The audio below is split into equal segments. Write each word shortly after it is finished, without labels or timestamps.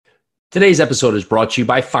Today's episode is brought to you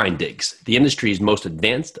by FindDigs, the industry's most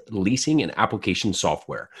advanced leasing and application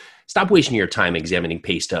software. Stop wasting your time examining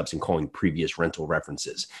pay stubs and calling previous rental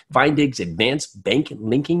references. FindDigs' advanced bank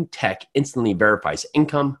linking tech instantly verifies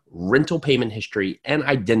income, rental payment history, and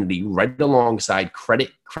identity right alongside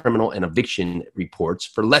credit, criminal, and eviction reports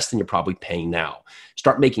for less than you're probably paying now.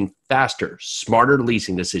 Start making faster, smarter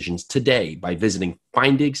leasing decisions today by visiting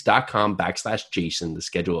finddigs.com/Jason to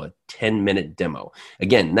schedule a 10-minute demo.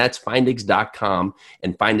 Again, that's finddigs.com,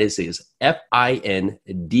 and FindDigs is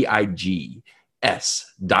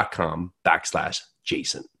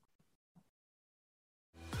FINDIGS.com/Jason.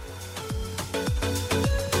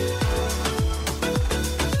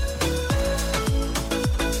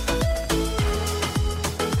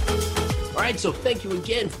 All right, so thank you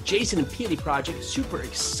again for Jason and Peony Project. Super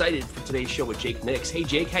excited for today's show with Jake Nix. Hey,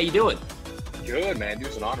 Jake, how you doing? Good, man. Dude,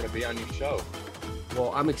 it's an honor to be on your show.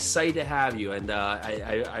 Well, I'm excited to have you, and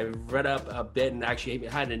I read up a bit and actually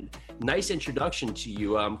had a nice introduction to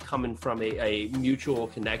you coming from a mutual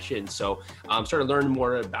connection. So I started learning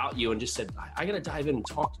more about you and just said, I got to dive in and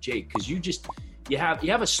talk to Jake because you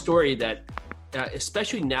have a story that,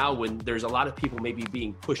 especially now when there's a lot of people maybe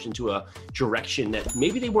being pushed into a direction that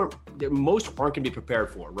maybe most aren't going to be prepared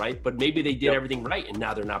for, right? But maybe they did everything right and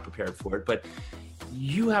now they're not prepared for it. But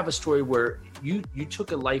you have a story where you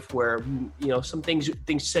took a life where, some things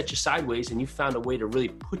set you sideways and you found a way to really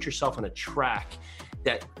put yourself on a track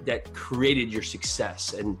that created your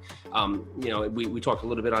success. And, we talked a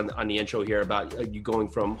little bit on the intro here about you going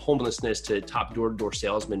from homelessness to top door-to-door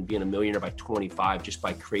salesman, being a millionaire by 25, just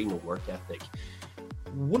by creating a work ethic.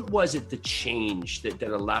 What was it that changed that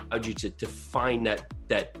allowed you to find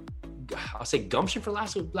that I'll say gumption, for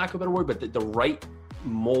lack of a better word, but the right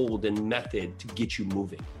mold and method to get you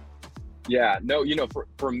moving? Yeah, no,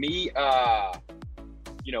 for me,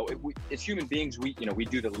 as human beings, we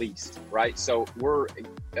do the least, right? So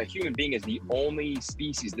a human being is the only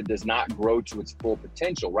species that does not grow to its full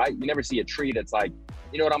potential, right? You never see a tree that's like,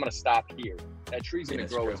 you know what, I'm going to stop here. That tree's going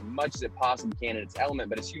to grow as much as it possibly can in its element.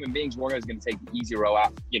 But as human beings, we're always going to take the easy road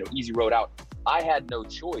out. I had no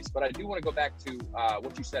choice, but I do want to go back to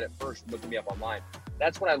what you said at first, looking me up online.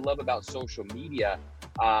 That's what I love about social media,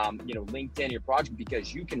 LinkedIn, your project,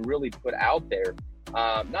 because you can really put out there,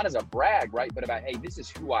 not as a brag, right? But about, hey, this is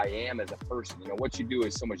who I am as a person. What you do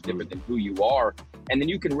is so much different than who you are. And then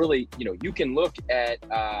you can really, you can look at,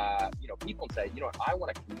 people and say, I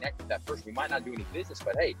want to connect with that person. We might not do any business,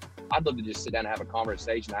 but hey, I'd love to just sit down and have a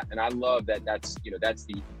conversation. And I love that's the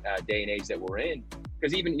day and age that we're in.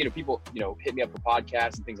 Because even, people, hit me up for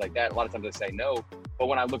podcasts and things like that. A lot of times I say no. But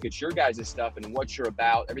when I look at your guys' stuff and what you're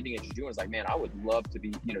about, everything that you're doing is like, man, I would love to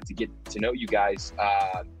be, to get to know you guys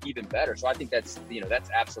even better. So I think that's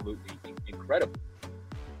absolutely incredible.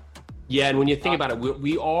 Yeah, and when you think about it,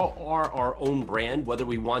 we all are our own brand, whether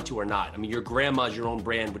we want to or not. I mean, your grandma's your own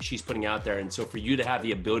brand, what she's putting out there. And so for you to have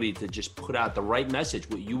the ability to just put out the right message,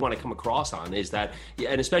 what you want to come across on is that,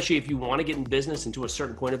 and especially if you want to get in business and to a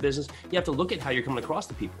certain point of business, you have to look at how you're coming across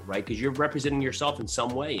to people, right? Because you're representing yourself in some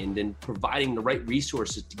way and then providing the right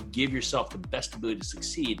resources to give yourself the best ability to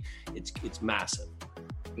succeed. It's massive.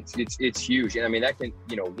 It's huge. And I mean, that can,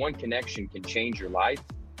 one connection can change your life,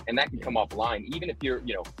 and that can come offline. Even if you're,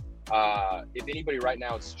 if anybody right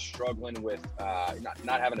now is struggling with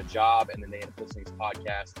not having a job and then they end up listening to this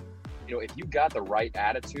podcast, if you got the right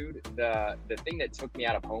attitude, the thing that took me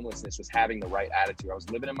out of homelessness was having the right attitude. I was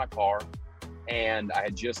living in my car and I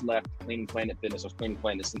had just left Cleaning Planet Fitness. I was cleaning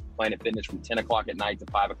Planet Fitness from 10 o'clock at night to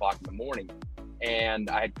 5 o'clock in the morning. And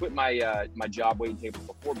I had quit my job waiting tables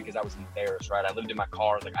before because I was embarrassed, right? I lived in my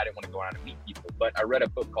car. Like, I didn't want to go around and meet people, but I read a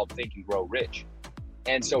book called Think and Grow Rich.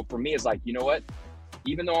 And so for me, it's like, you know what?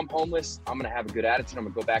 Even though I'm homeless, I'm going to have a good attitude. I'm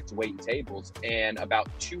going to go back to waiting tables. And about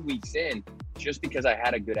 2 weeks in, just because I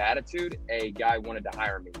had a good attitude, a guy wanted to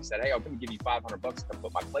hire me. He said, hey, I'm going to give you $500 to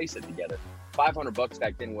put my playset together. $500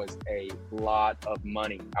 back then was a lot of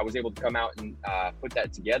money. I was able to come out and put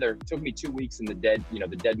that together. It took me 2 weeks in the dead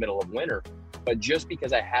middle of winter. But just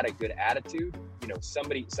because I had a good attitude,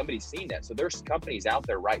 somebody's seen that. So there's companies out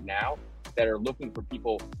there right now that are looking for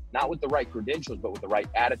people, not with the right credentials, but with the right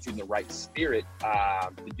attitude and the right spirit to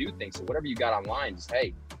do things. So whatever you got online, just,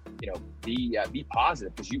 hey, be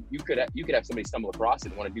positive, because you could have somebody stumble across it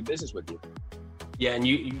and want to do business with you. Yeah, and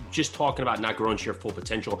you just talking about not growing to your full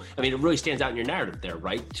potential. I mean, it really stands out in your narrative there,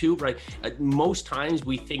 right? Too, right? Most times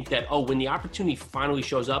we think that, when the opportunity finally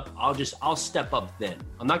shows up, I'll step up then.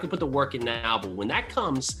 I'm not gonna put the work in now, but when that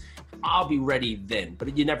comes, I'll be ready then.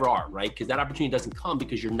 But you never are, right? Because that opportunity doesn't come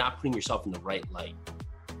because you're not putting yourself in the right light.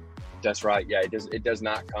 That's right. Yeah, it does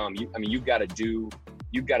not come. You've got to do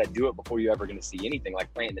you've got to do it before you're ever going to see anything,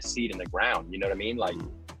 like planting the seed in the ground. You know what I mean? Like,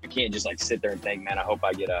 you can't just like sit there and think, man, I hope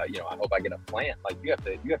I get a plant. Like, you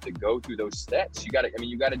have to go through those steps. You got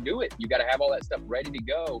to do it. You got to have all that stuff ready to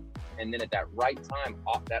go. And then at that right time,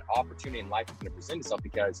 that opportunity in life is going to present itself,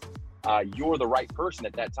 because you're the right person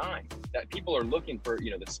at that time. That people are looking for,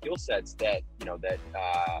 the skill sets that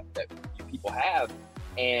people have.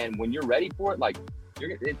 And when you're ready for it, like,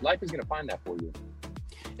 life is going to find that for you.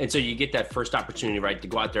 And so you get that first opportunity, right, to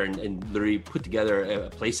go out there and literally put together a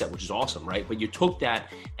play set, which is awesome, right? But you took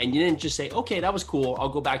that and you didn't just say, okay, that was cool, I'll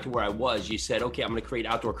go back to where I was. You said, okay, I'm going to create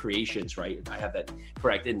Outdoor Creations, right? I have that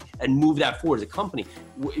correct. And move that forward as a company.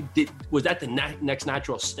 Was that the next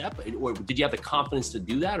natural step? Or did you have the confidence to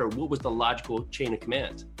do that? Or what was the logical chain of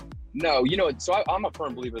command? No, so I'm a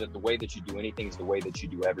firm believer that the way that you do anything is the way that you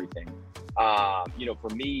do everything. For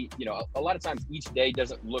me, a lot of times each day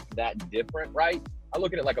doesn't look that different, right? I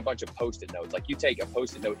look at it like a bunch of Post-it notes. Like, you take a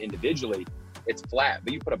Post-it note individually, it's flat,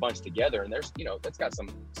 but you put a bunch together and there's, that's got some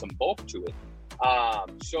bulk to it.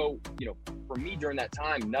 So, for me during that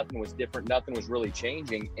time, nothing was different. Nothing was really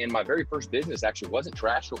changing. And my very first business actually wasn't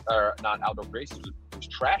not Outdoor Creations, it was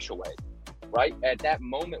Trash Away. Right at that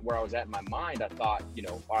moment where I was at in my mind, I thought,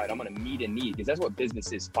 all right, I'm going to meet a need, because that's what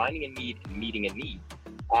business is: finding a need and meeting a need.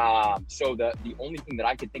 So the only thing that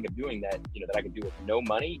I could think of doing that I could do with no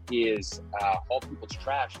money is haul people's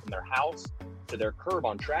trash from their house to their curb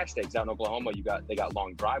on trash days. Out in Oklahoma, they got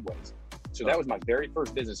long driveways. So that was my very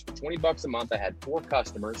first business. For $20 a month, I had 4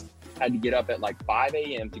 customers. Had to get up at like 5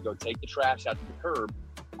 a.m. to go take the trash out to the curb.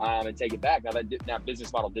 And take it back. Now that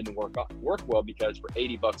business model didn't work well, because for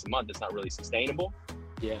 $80 a month, it's not really sustainable.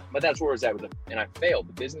 Yeah. But that's where I was at and I failed.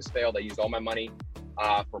 The business failed. I used all my money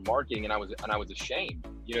for marketing, and I was ashamed.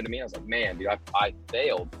 You know what I mean? I was like, man, dude, I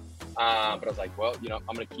failed. But I was like, well,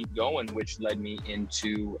 I'm going to keep going, which led me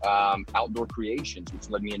into Outdoor Creations, which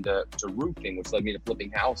led me into roofing, which led me to flipping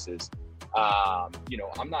houses.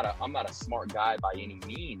 I'm not a smart guy by any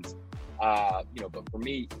means. But for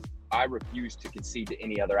me, I refuse to concede to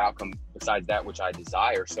any other outcome besides that which I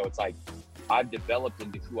desire. So it's like, I've developed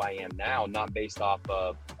into who I am now, not based off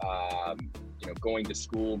of, going to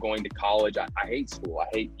school, going to college. I hate school. I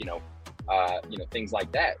hate, things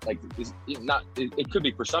like that. Like, it could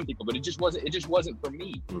be for some people, but it just wasn't for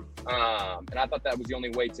me. And I thought that was the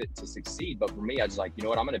only way to succeed. But for me, I was like, I'm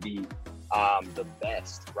going to be the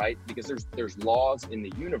best, right? Because there's laws in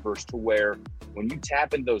the universe to where when you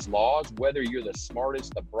tap into those laws, whether you're the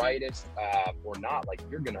smartest, the brightest, or not, like,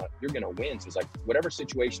 you're gonna win. So it's like, whatever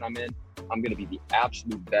situation I'm in, I'm gonna be the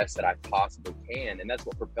absolute best that I possibly can, and that's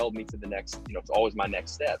what propelled me to the next. It's always my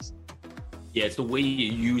next steps. Yeah, it's the way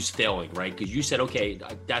you use failing, right? Because you said, okay,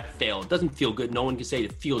 that failed. It doesn't feel good. No one can say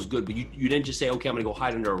it feels good, but you didn't just say, okay, I'm going to go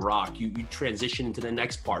hide under a rock. You transition into the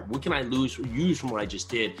next part. What can I use from what I just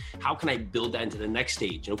did? How can I build that into the next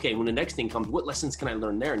stage? Okay, when the next thing comes, what lessons can I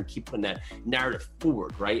learn there, and keep putting that narrative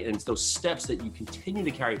forward, right? And it's those steps that you continue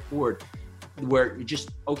to carry forward, where you just,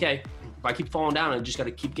 okay, if I keep falling down, I just got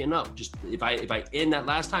to keep getting up. Just if I end that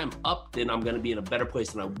last time up, then I'm going to be in a better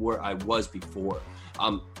place than I was before.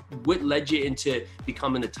 What led you into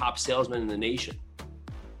becoming the top salesman in the nation?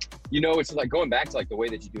 It's like going back to like the way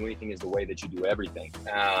that you do anything is the way that you do everything.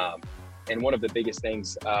 And one of the biggest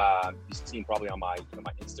things you've seen probably on my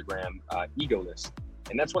Instagram ego list.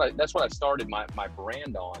 And that's what I've started my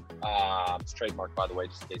brand on. It's trademarked, by the way,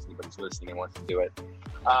 just in case anybody's listening and wants to do it.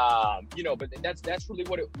 But that's really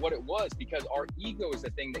what it was, because our ego is the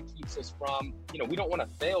thing that keeps us from, we don't want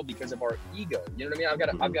to fail because of our ego. You know what I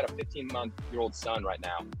mean? I've got a 15-month-old son right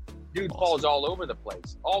now. Dude falls all over the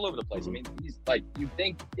place. I mean, he's like, you'd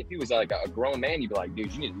think if he was like a grown man, you'd be like,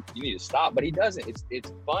 dude, you need to stop. But he doesn't.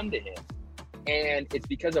 It's fun to him. And it's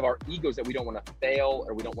because of our egos that we don't want to fail,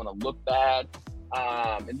 or we don't want to look bad.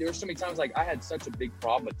 And there were so many times, like, I had such a big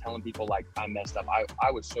problem with telling people like I messed up.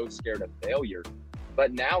 I was so scared of failure.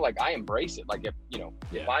 But now, like, I embrace it. Like, if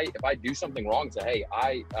I do something wrong, say, hey,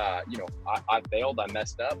 I failed, I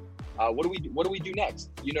messed up. What do we do next?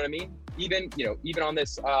 You know what I mean? Even on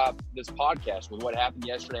this podcast with what happened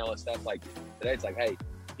yesterday, all that stuff. Like, today, it's like, hey,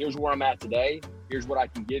 here's where I'm at today. Here's what I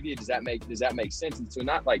can give you. Does that make sense? And so,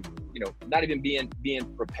 not like, not even being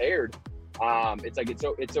prepared. It's like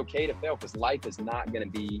it's okay to fail, because life is not going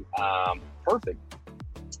to be perfect.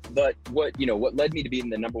 But what led me to being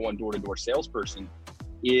the number one door-to-door salesperson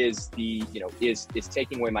is is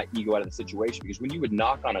taking away my ego out of the situation. Because when you would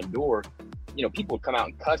knock on a door, people would come out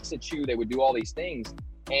and cuss at you. They would do all these things.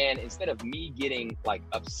 And instead of me getting like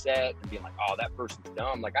upset and being like, oh, that person's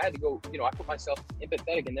dumb, like, I had to go, I put myself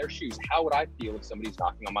empathetic in their shoes. How would I feel if somebody's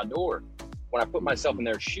knocking on my door? When I put myself in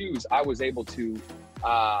their shoes, I was able to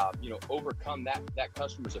overcome that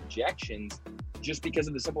customer's objections just because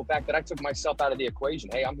of the simple fact that I took myself out of the equation.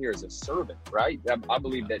 Hey, I'm here as a servant, right? I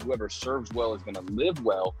believe that whoever serves well is going to live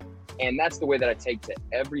well. And that's the way that I take to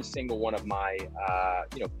every single one of my,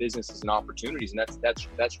 businesses and opportunities. And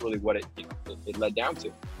that's really what it led down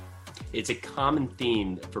to. It's a common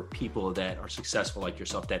theme for people that are successful like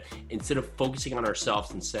yourself, that instead of focusing on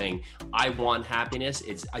ourselves and saying, I want happiness,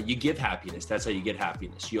 it's you give happiness. That's how you get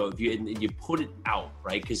happiness. If you put it out,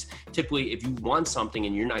 right? Because typically if you want something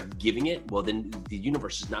and you're not giving it, well, then the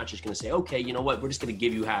universe is not just going to say, okay, you know what, we're just going to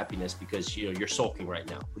give you happiness because you're sulking right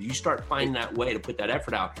now. But you start finding that way to put that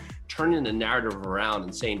effort out, turning the narrative around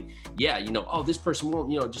and saying, yeah, this person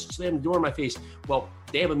won't, just slam the door in my face. Well,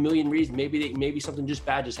 they have a million reasons. Maybe something just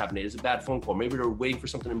bad just happened. It's a bad phone call. Maybe they're waiting for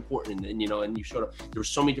something important, and you showed up. There's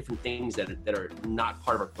so many different things that are not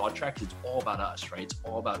part of our thought track. It's all about us, right? It's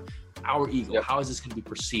all about our ego. Yep. How is this going to be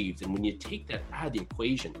perceived? And when you take that out of the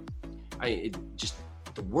equation,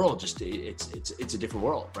 the world it's a different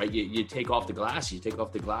world, right? You take off the glass. You take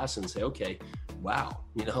off the glass and say, okay, wow,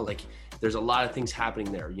 there's a lot of things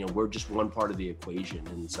happening there. We're just one part of the equation,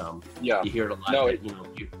 and you hear it a lot. Go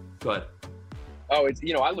ahead. Oh, it's,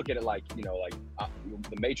 I look at it like,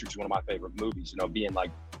 The Matrix is one of my favorite movies,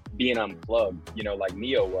 being unplugged, like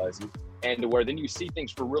Neo was, and to where then you see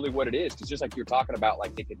things for really what it is. Because just like you're talking about,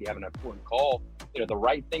 like they could be having an important call, the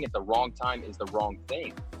right thing at the wrong time is the wrong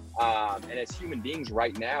thing. And as human beings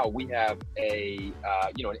right now, we have an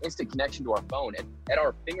instant connection to our phone. And at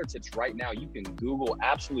our fingertips right now, you can Google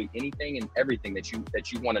absolutely anything and everything that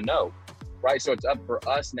you want to know, right? So it's up for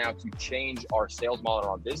us now to change our sales model and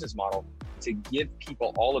our business model to give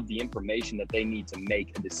people all of the information that they need to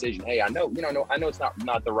make a decision. Hey, I know it's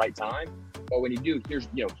not the right time, but when you do,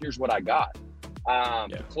 here's what I got.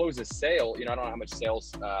 To close a sale, I don't know how much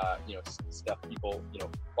sales, stuff people,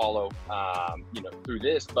 follow, through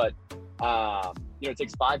this, but, it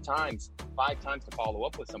takes five times to follow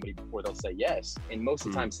up with somebody before they'll say yes. And most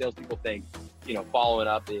of the time salespeople think, following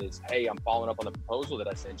up is, hey, I'm following up on the proposal that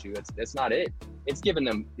I sent you. That's not it. It's giving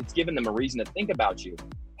them a reason to think about you.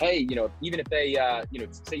 Hey, even if they,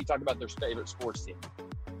 say you talk about their favorite sports team,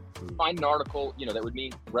 find an article, that would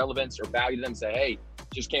mean relevance or value to them. Say, hey,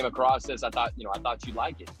 just came across this. I thought you'd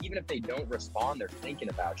like it. Even if they don't respond, they're thinking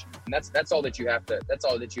about you, and that's all that you have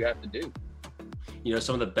to do.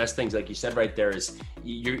 Some of the best things, like you said right there, is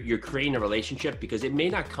you're creating a relationship, because it may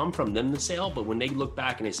not come from them, the sale, but when they look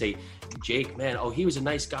back and they say, Jake, man, he was a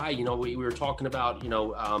nice guy. We were talking about,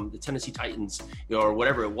 the Tennessee Titans, or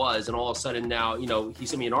whatever it was. And all of a sudden now, he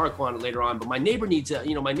sent me an article on it later on, but my neighbor needs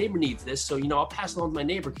this. So, I'll pass it on to my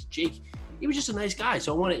neighbor, because Jake, he was just a nice guy.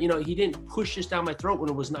 So I want to, he didn't push this down my throat when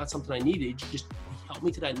it was not something I needed. He helped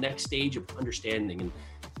me to that next stage of understanding.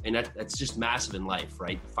 And that's just massive in life,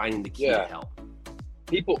 right? Finding the key to help.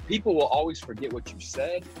 People will always forget what you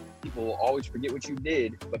said. People will always forget what you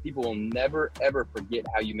did, but people will never, ever forget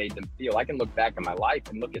how you made them feel. I can look back in my life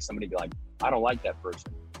and look at somebody and be like, I don't like that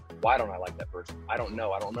person. Why don't I like that person? I don't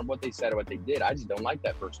know. I don't remember what they said or what they did. I just don't like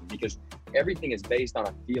that person, because everything is based on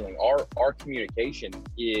a feeling. Our communication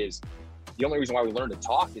is the only reason why we learn to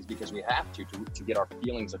talk is because we have to get our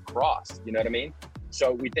feelings across. You know what I mean?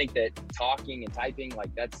 So we think that talking and typing,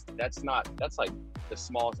 like that's like the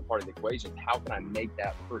smallest part of the equation. How can I make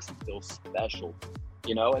that person feel special?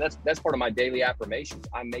 And that's part of my daily affirmations.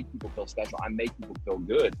 I make people feel special. I make people feel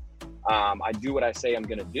good. I do what I say I'm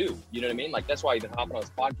going to do. You know what I mean? Like, that's why I even hopping on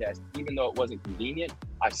this podcast, even though it wasn't convenient,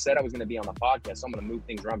 I said I was going to be on the podcast. So I'm going to move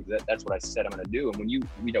things around, because that's what I said I'm going to do.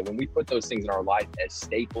 And when we put those things in our life as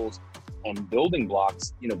staples and building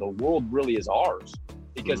blocks, the world really is ours,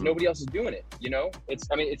 because nobody else is doing it.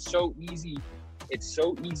 It's so easy. It's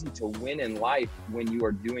so easy to win in life when you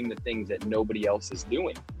are doing the things that nobody else is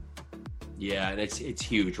doing. Yeah, and it's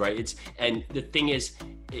huge, right? And the thing is,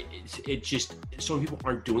 it just, so many people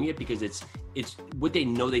aren't doing it because it's what they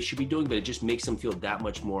know they should be doing, but it just makes them feel that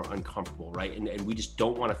much more uncomfortable, right? And we just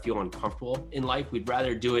don't want to feel uncomfortable in life. We'd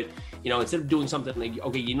rather do it, instead of doing something like,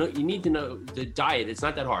 okay, you need to know the diet. It's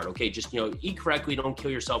not that hard. Okay, just eat correctly. Don't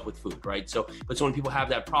kill yourself with food, right? So when people have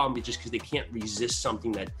that problem, it's just because they can't resist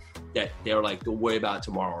something that they're like, they'll worry about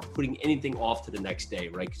tomorrow, or putting anything off to the next day,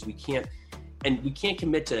 right? Because we can't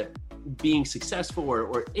commit to being successful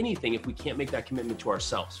or anything if we can't make that commitment to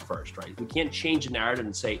ourselves first, right? If we can't change the narrative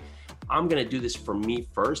and say, I'm going to do this for me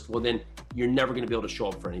first, well, then you're never going to be able to show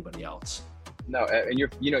up for anybody else. No, and your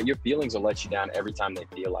feelings will let you down every time they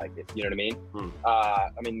feel like it. You know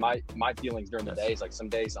what I mean? My feelings during the day is like, some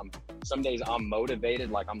days I'm motivated.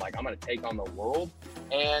 Like I'm going to take on the world,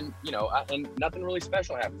 and and nothing really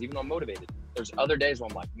special happens, even though I'm motivated. there's other days where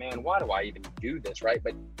I'm like, man, why do I even do this, right?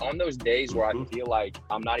 But on those days where I feel like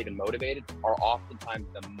I'm not even motivated are oftentimes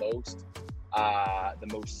the most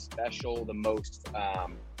special, the most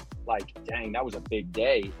like, dang, that was a big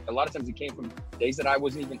day. A lot of times it came from days that I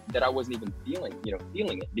wasn't even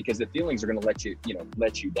feeling it, because the feelings are going to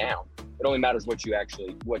let you down. It only matters what you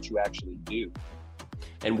actually do.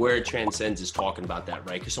 And where it transcends is talking about that,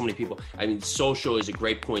 right? Because so many people, I mean, social is a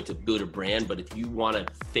great point to build a brand, but if you want to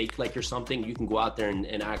fake like you're something, you can go out there and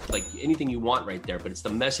act like anything you want right there, but it's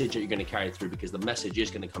the message that you're going to carry through, because the message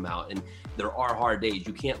is going to come out. And there are hard days.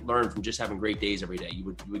 You can't learn from just having great days every day. You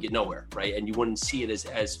would get nowhere, right? And you wouldn't see it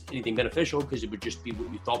as anything beneficial, because it would just be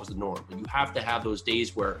what you thought was the norm. But you have to have those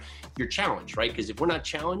days where you're challenged, right? Because if we're not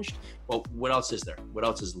challenged, well, what else is there? What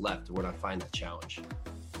else is left? We're not finding that challenge.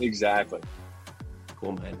 Exactly.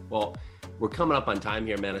 Cool, man. Well, we're coming up on time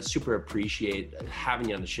here, man. I super appreciate having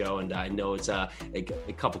you on the show, and I know it's a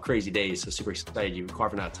couple crazy days, so super excited you're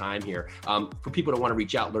carving out time here. For people that want to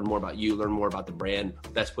reach out, learn more about you, learn more about the brand,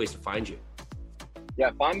 best place to find you. Yeah,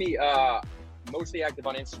 find me mostly active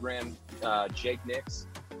on Instagram, Jake Nix,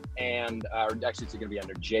 and actually it's going to be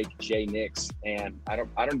under Jake J Nix. And I don't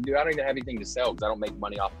even have anything to sell, because I don't make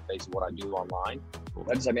money off the face of what I do online.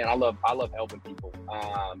 I just, I love helping people.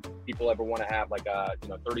 People ever want to have like a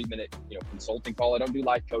 30-minute consulting call. I don't do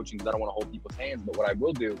life coaching because I don't want to hold people's hands, but what I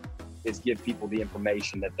will do is give people the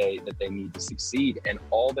information that they need to succeed. And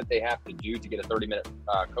all that they have to do to get a 30-minute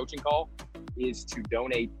coaching call is to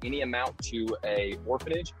donate any amount to a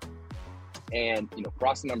orphanage, and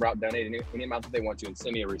cross the number out, donate any amount that they want to, and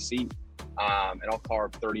send me a receipt. And I'll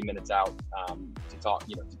carve 30 minutes out to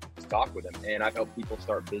talk with them. And I've helped people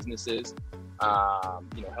start businesses.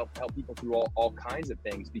 Help people through all kinds of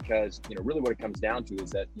things, because really what it comes down to is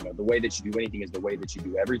that the way that you do anything is the way that you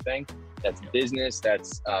do everything. That's business,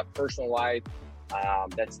 that's personal life,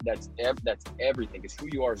 that's everything. Because who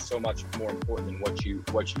you are is so much more important than what you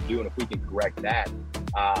do. And if we can correct that,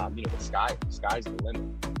 the sky's the limit.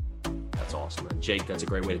 That's awesome, man. Jake, that's a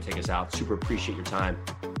great way to take us out. Super appreciate your time.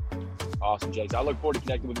 Awesome, Jake. I look forward to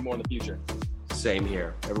connecting with you more in the future. Same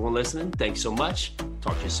here. Everyone listening, thanks so much.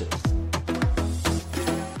 Talk to you soon.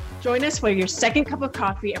 Join us for your second cup of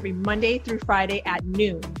coffee every Monday through Friday at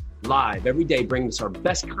noon. Live every day, bringing us our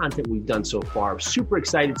best content we've done so far. Super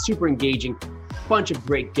excited, super engaging, bunch of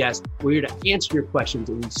great guests. We're here to answer your questions,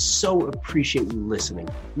 and we so appreciate you listening.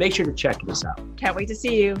 Make sure to check this out. Can't wait to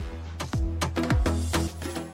see you.